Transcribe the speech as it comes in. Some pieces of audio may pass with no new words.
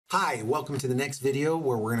Hi, welcome to the next video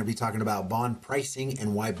where we're going to be talking about bond pricing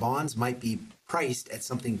and why bonds might be priced at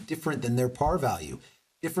something different than their par value,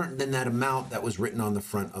 different than that amount that was written on the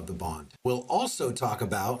front of the bond. We'll also talk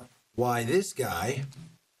about why this guy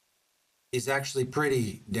is actually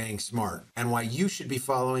pretty dang smart and why you should be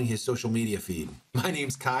following his social media feed. My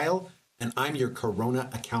name's Kyle and I'm your Corona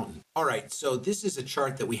accountant. All right, so this is a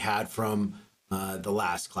chart that we had from the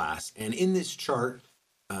last class, and in this chart,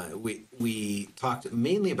 we talked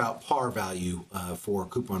mainly about par value for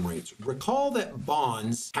coupon rates. Recall that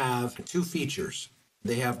bonds have two features.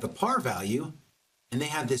 They have the par value and they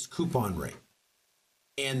have this coupon rate.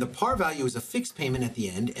 And the par value is a fixed payment at the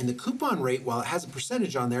end, and the coupon rate, while it has a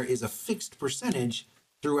percentage on there, is a fixed percentage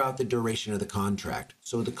throughout the duration of the contract.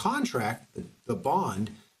 So the contract, the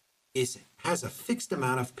bond, has a fixed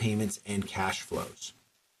amount of payments and cash flows.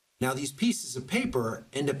 Now these pieces of paper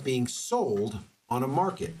end up being sold on a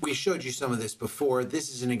market. We showed you some of this before.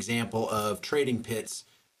 This is an example of trading pits.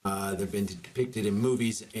 They've been depicted in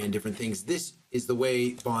movies and different things. This is the way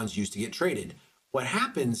bonds used to get traded. What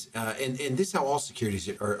happens, and this is how all securities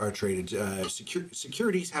are traded.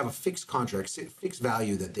 Securities have a fixed contract, fixed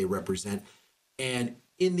value that they represent. And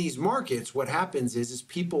in these markets, what happens is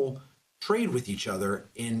people trade with each other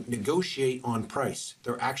and negotiate on price.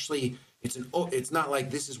 They're actually, it's not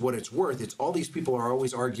like this is what it's worth. It's all these people are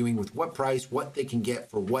always arguing with what price, what they can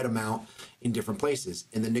get for what amount in different places.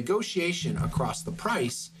 And the negotiation across the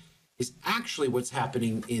price is actually what's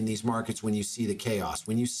happening in these markets when you see the chaos.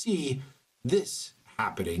 When you see this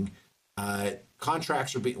happening,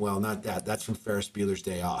 contracts are being, well, not that, that's from Ferris Bueller's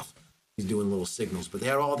Day Off. He's doing little signals, but they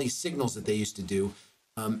had all these signals that they used to do.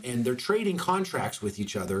 And they're trading contracts with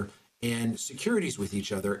each other and securities with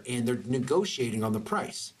each other, and they're negotiating on the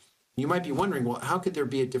price. You might be wondering, well, how could there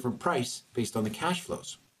be a different price based on the cash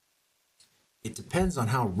flows? It depends on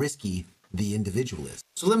how risky the individual is.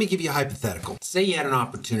 So let me give you a hypothetical. Say you had an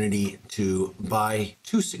opportunity to buy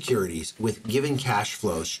two securities with given cash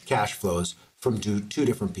flows from two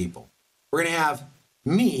different people. We're going to have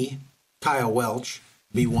me, Kyle Welch,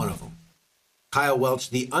 be one of them. Kyle Welch,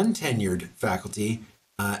 the untenured faculty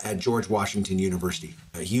at George Washington University.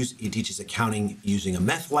 He teaches accounting using a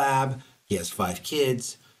meth lab. He has 5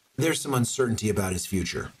 kids. There's some uncertainty about his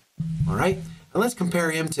future. All right. And let's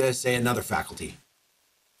compare him to, say, another faculty,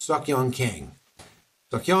 Seok-Young Kang.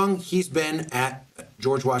 Seok-Young, he's been at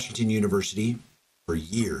George Washington University for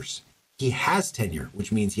years. He has tenure,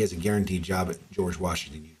 which means he has a guaranteed job at George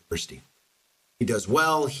Washington University. He does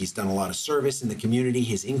well. He's done a lot of service in the community.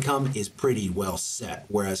 His income is pretty well set.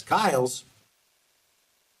 Whereas Kyle's,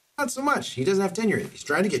 not so much. He doesn't have tenure. He's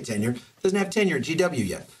trying to get tenure. Doesn't have tenure at GW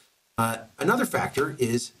yet. Another factor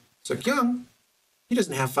is Seok-Young, he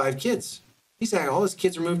doesn't have 5 kids. He's saying all his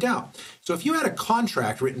kids are moved out. So if you had a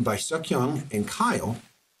contract written by Seok-Young and Kyle,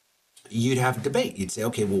 you'd have a debate. You'd say,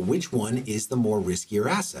 okay, well, which one is the more riskier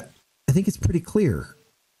asset? I think it's pretty clear.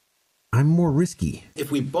 I'm more risky.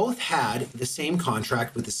 If we both had the same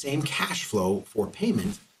contract with the same cash flow for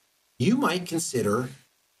payment, you might consider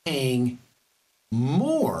paying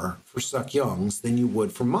more for Seok-Young's than you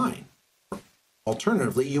would for mine.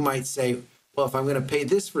 Alternatively, you might say, well, if I'm going to pay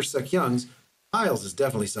this for Seok-Young's, Kyle's is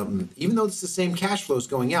definitely something, even though it's the same cash flows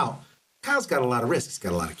going out, Kyle's got a lot of risk. He's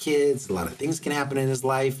got a lot of kids, a lot of things can happen in his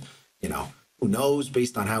life, who knows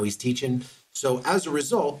based on how he's teaching. So as a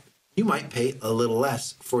result, you might pay a little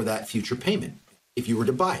less for that future payment if you were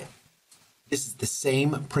to buy it. This is the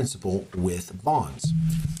same principle with bonds.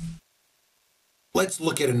 Let's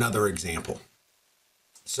look at another example.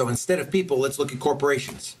 So instead of people, let's look at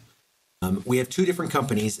corporations. We have 2 different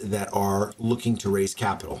companies that are looking to raise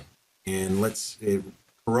capital. And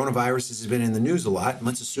coronavirus has been in the news a lot.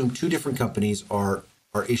 Let's assume 2 different companies are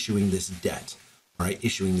issuing this debt, right?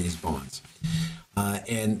 Issuing these bonds.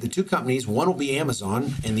 And the 2 companies, one will be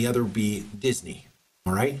Amazon and the other will be Disney,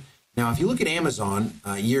 all right? Now, if you look at Amazon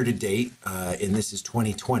year to date, and this is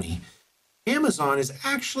 2020, Amazon is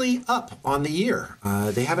actually up on the year.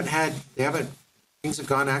 Things have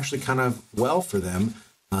gone actually kind of well for them.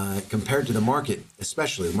 Compared to the market,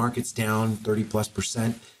 especially the market's down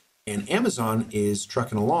 30+%, and Amazon is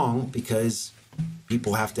trucking along because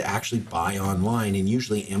people have to actually buy online, and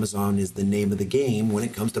usually Amazon is the name of the game when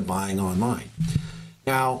it comes to buying online.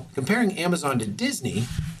 Now, comparing Amazon to Disney,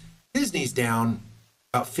 Disney's down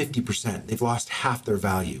about 50%. They've lost half their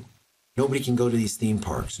value. Nobody can go to these theme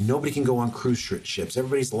parks. Nobody can go on cruise ships.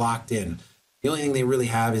 Everybody's locked in. The only thing they really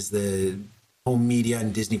have is the home media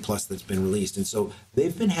and Disney Plus that's been released. And so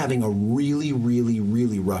they've been having a really, really,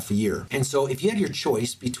 really rough year. And so if you had your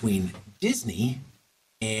choice between Disney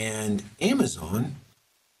and Amazon,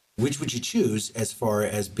 which would you choose as far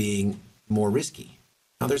as being more risky?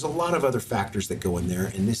 Now, there's a lot of other factors that go in there,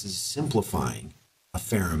 and this is simplifying a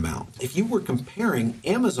fair amount. If you were comparing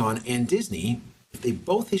Amazon and Disney, if they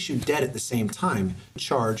both issued debt at the same time,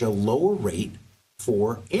 charge a lower rate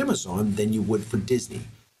for Amazon than you would for Disney.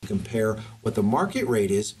 Compare what the market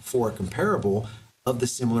rate is for a comparable of the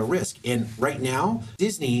similar risk. And right now,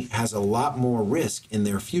 Disney has a lot more risk in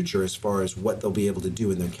their future as far as what they'll be able to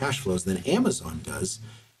do in their cash flows than Amazon does.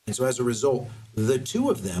 And so as a result, the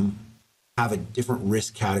two of them have a different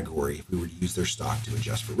risk category if we were to use their stock to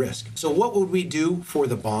adjust for risk. So what would we do for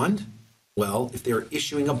the bond? Well, if they're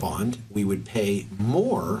issuing a bond, we would pay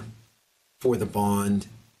more for the bond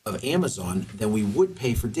of Amazon than we would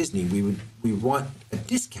pay for Disney. We want a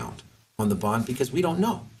discount on the bond because we don't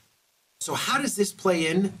know. So how does this play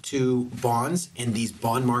into bonds and these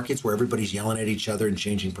bond markets where everybody's yelling at each other and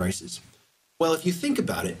changing prices? Well, if you think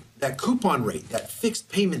about it, that coupon rate, that fixed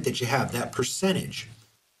payment that you have, that percentage,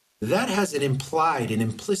 that has an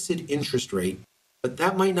implicit interest rate, but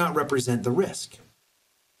that might not represent the risk.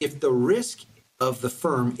 If the risk of the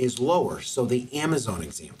firm is lower, so the Amazon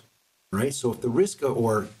example, right? So if the risk,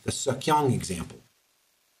 or the Seokyung example,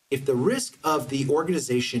 if the risk of the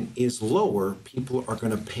organization is lower, people are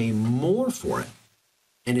going to pay more for it.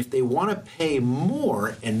 And if they want to pay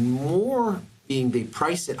more, and more being they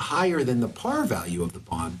price it higher than the par value of the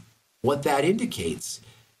bond, what that indicates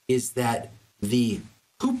is that the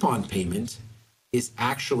coupon payment is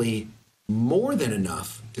actually more than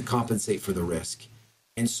enough to compensate for the risk.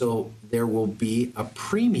 And so there will be a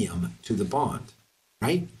premium to the bond,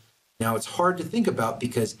 right? Now it's hard to think about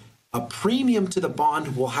because a premium to the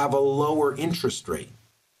bond will have a lower interest rate.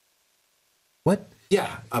 What?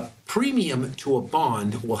 Yeah, a premium to a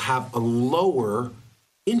bond will have a lower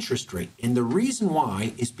interest rate. And the reason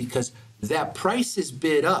why is because that price is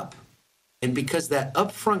bid up. And because that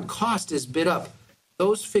upfront cost is bid up,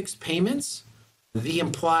 those fixed payments, the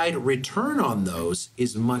implied return on those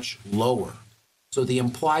is much lower. So the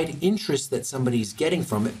implied interest that somebody's getting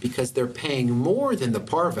from it, because they're paying more than the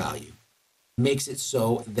par value, makes it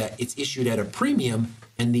so that it's issued at a premium,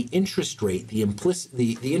 and the interest rate, the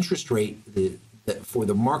interest rate for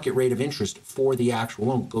the market rate of interest for the actual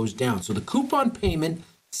loan goes down. So the coupon payment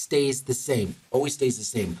stays the same, always stays the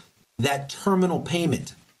same. That terminal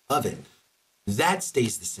payment of it, that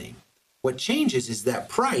stays the same. What changes is that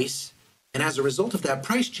price, and as a result of that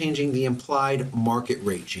price changing, the implied market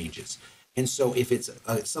rate changes. And so if it's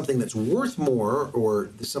something that's worth more,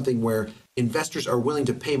 or something where investors are willing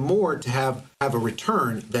to pay more to have a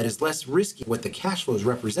return that is less risky, what the cash flows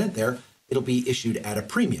represent there, it'll be issued at a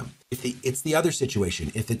premium. It's the other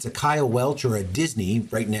situation. If it's a Kyle Welch or a Disney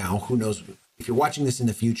right now, who knows? If you're watching this in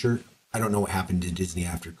the future, I don't know what happened to Disney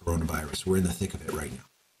after coronavirus. We're in the thick of it right now.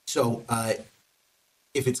 So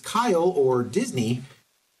if it's Kyle or Disney,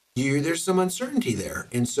 there's some uncertainty there.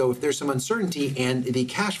 And so if there's some uncertainty, and the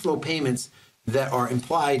cash flow payments that are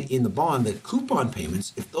implied in the bond, the coupon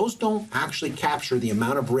payments, if those don't actually capture the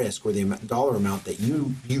amount of risk or the dollar amount that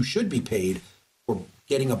you should be paid for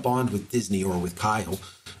getting a bond with Disney or with Kyle,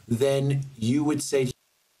 then you would say,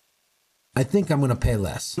 I think I'm going to pay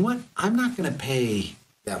less. you know what? I'm not going to pay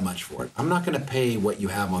that much for it. I'm not going to pay what you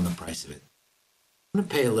have on the price of it. I'm going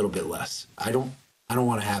to pay a little bit less. I don't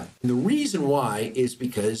want to have it. And the reason why is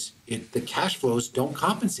because the cash flows don't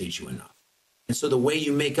compensate you enough. And so the way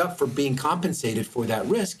you make up for being compensated for that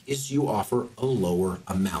risk is you offer a lower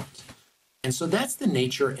amount. And so that's the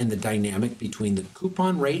nature and the dynamic between the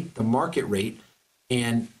coupon rate, the market rate,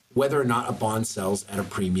 and whether or not a bond sells at a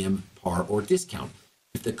premium, par, or discount.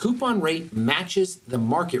 If the coupon rate matches the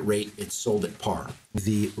market rate, it's sold at par.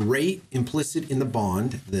 The rate implicit in the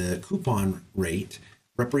bond, the coupon rate,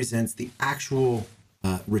 represents the actual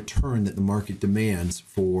return that the market demands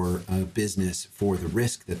for a business for the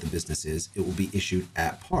risk that the business is. It will be issued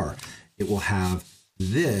at par. It will have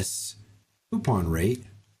this coupon rate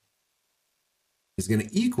is going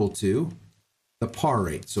to equal to the par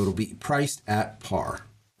rate. So it'll be priced at par,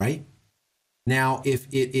 right? Now, if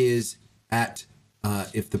it is at,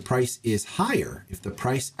 if the price is higher, if the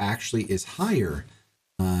price actually is higher,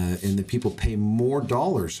 and the people pay more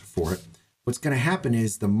dollars for it, what's going to happen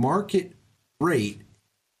is the market rate,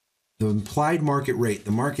 the implied market rate,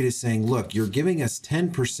 the market is saying, look, you're giving us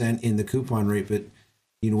 10% in the coupon rate, but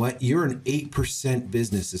you know what? You're an 8%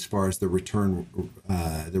 business as far as the return,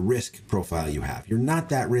 the risk profile you have. You're not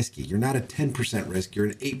that risky. You're not a 10% risk. You're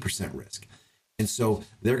an 8% risk. And so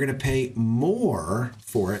they're going to pay more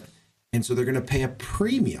for it. And so they're going to pay a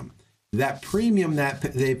premium. That premium that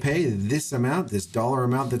they pay, this amount, this dollar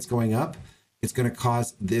amount that's going up, it's going to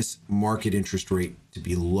cause this market interest rate to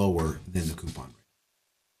be lower than the coupon rate.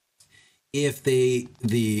 if the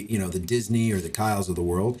Disney or the Kyles of the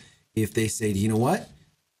world, if they say, you know what,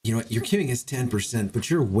 you're giving us 10%, but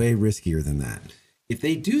you're way riskier than that. If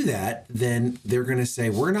they do that, then they're going to say,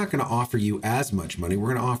 we're not going to offer you as much money.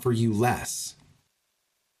 We're going to offer you less.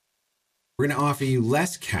 We're going to offer you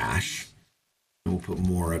less cash. And we'll put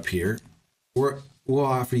more up here. We'll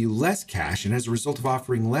offer you less cash. And as a result of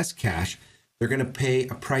offering less cash, they're going to pay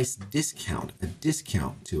a price discount,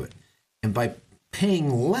 to it. And by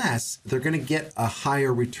paying less, they're going to get a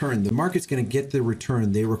higher return. The market's going to get the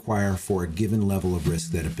return they require for a given level of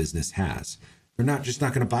risk that a business has. They're not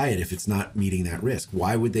going to buy it if it's not meeting that risk.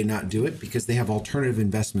 Why would they not do it? Because they have alternative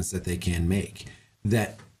investments that they can make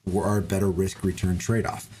that are a better risk return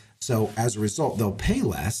trade-off. So as a result, they'll pay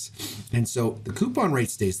less. And so the coupon rate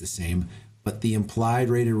stays the same, but the implied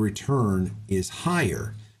rate of return is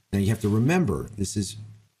higher. Now you have to remember, this is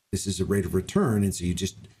a rate of return. And so you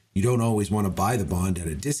don't always want to buy the bond at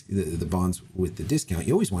the bonds with the discount.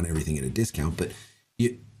 You always want everything at a discount, but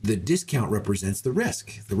the discount represents the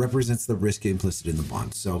risk. It represents the risk implicit in the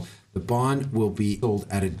bond. So the bond will be sold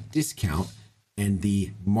at a discount and the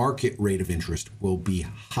market rate of interest will be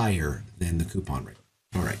higher than the coupon rate.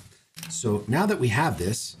 All right. So now that we have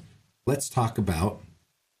this, let's talk about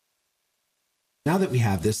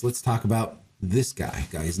this guy.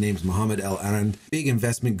 His name's Mohammed El-Erian, big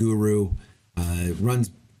investment guru, runs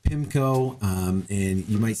PIMCO, and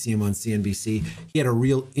you might see him on CNBC. He had a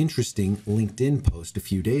real interesting LinkedIn post a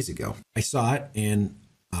few days ago. I saw it and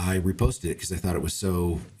I reposted it because I thought it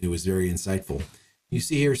was very insightful. You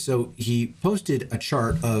see here, so he posted a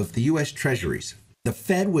chart of the U.S. Treasuries. The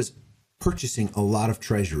Fed was purchasing a lot of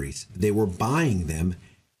treasuries. They were buying them.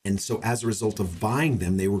 And so as a result of buying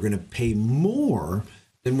them, they were going to pay more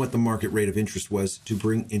than what the market rate of interest was to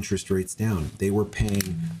bring interest rates down. They were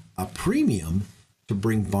paying a premium to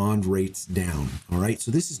bring bond rates down. All right.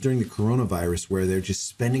 So this is during the coronavirus where they're just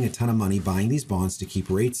spending a ton of money buying these bonds to keep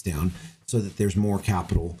rates down so that there's more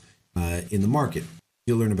capital in the market.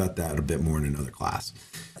 You'll learn about that a bit more in another class.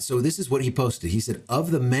 So this is what he posted. He said, of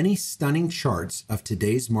the many stunning charts of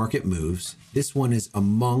today's market moves, this one is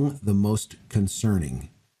among the most concerning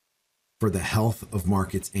for the health of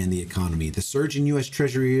markets and the economy. The surge in U.S.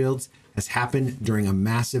 Treasury yields has happened during a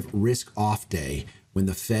massive risk-off day when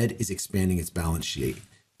the Fed is expanding its balance sheet.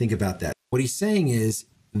 Think about that. What he's saying is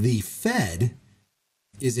the Fed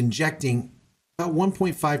is injecting about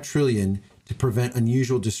 1.5 trillion to prevent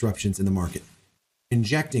unusual disruptions in the market.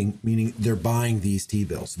 Injecting, meaning they're buying these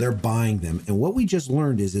T-bills. They're buying them. And what we just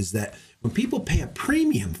learned is that when people pay a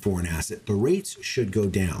premium for an asset, the rates should go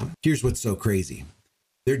down. Here's what's so crazy.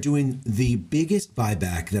 They're doing the biggest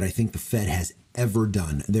buyback that I think the Fed has ever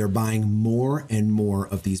done. They're buying more and more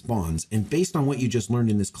of these bonds. And based on what you just learned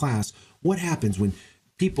in this class, what happens when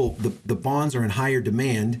the bonds are in higher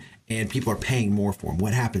demand and people are paying more for them?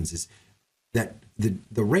 What happens is that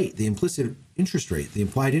the rate, the implicit interest rate, the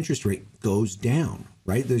implied interest rate goes down,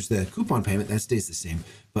 right? There's the coupon payment that stays the same,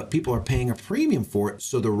 but people are paying a premium for it.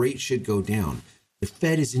 So the rate should go down. The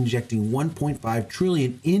Fed is injecting 1.5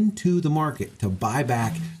 trillion into the market to buy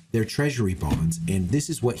back their treasury bonds. And this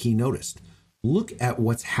is what he noticed. Look at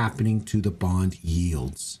what's happening to the bond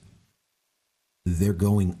yields. They're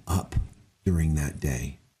going up during that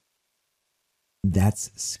day.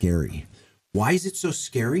 That's scary. Why is it so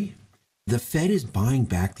scary? The Fed is buying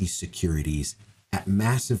back these securities at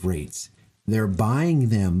massive rates. They're buying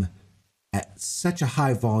them at such a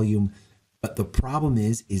high volume, but the problem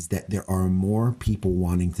is that there are more people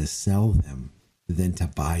wanting to sell them than to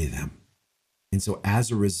buy them. And so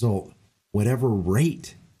as a result, whatever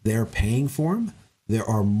rate they're paying for them, there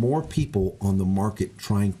are more people on the market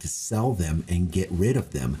trying to sell them and get rid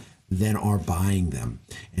of them than are buying them.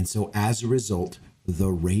 And so as a result, the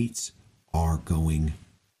rates are going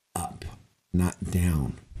up, not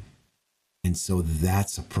down. And so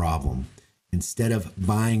that's a problem. Instead of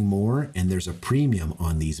buying more and there's a premium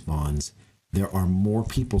on these bonds, there are more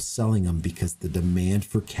people selling them because the demand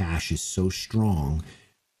for cash is so strong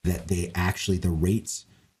that the rates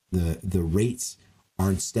are,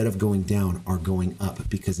 instead of going down, are going up,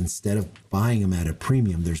 because instead of buying them at a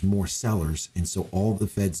premium, there's more sellers. And so all the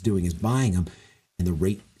Fed's doing is buying them and the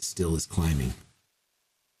rate still is climbing.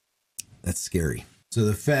 That's scary. So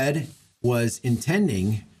the Fed was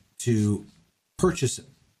intending to purchase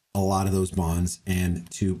a lot of those bonds and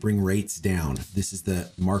to bring rates down. This is the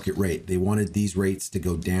market rate. They wanted these rates to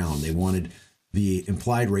go down. They wanted the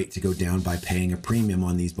implied rate to go down by paying a premium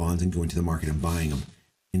on these bonds and going to the market and buying them.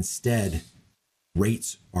 Instead,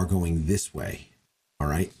 rates are going this way. All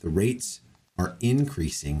right. The rates are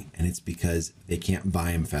increasing, and it's because they can't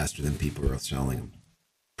buy them faster than people are selling them.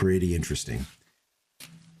 Pretty interesting.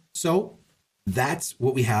 So That's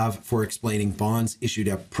what we have for explaining bonds issued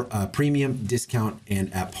at premium, discount,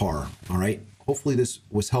 and at par. All right. Hopefully this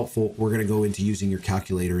was helpful. We're going to go into using your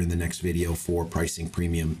calculator in the next video for pricing,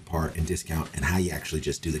 premium, par, and discount, and how you actually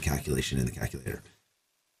just do the calculation in the calculator.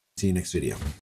 See you next video.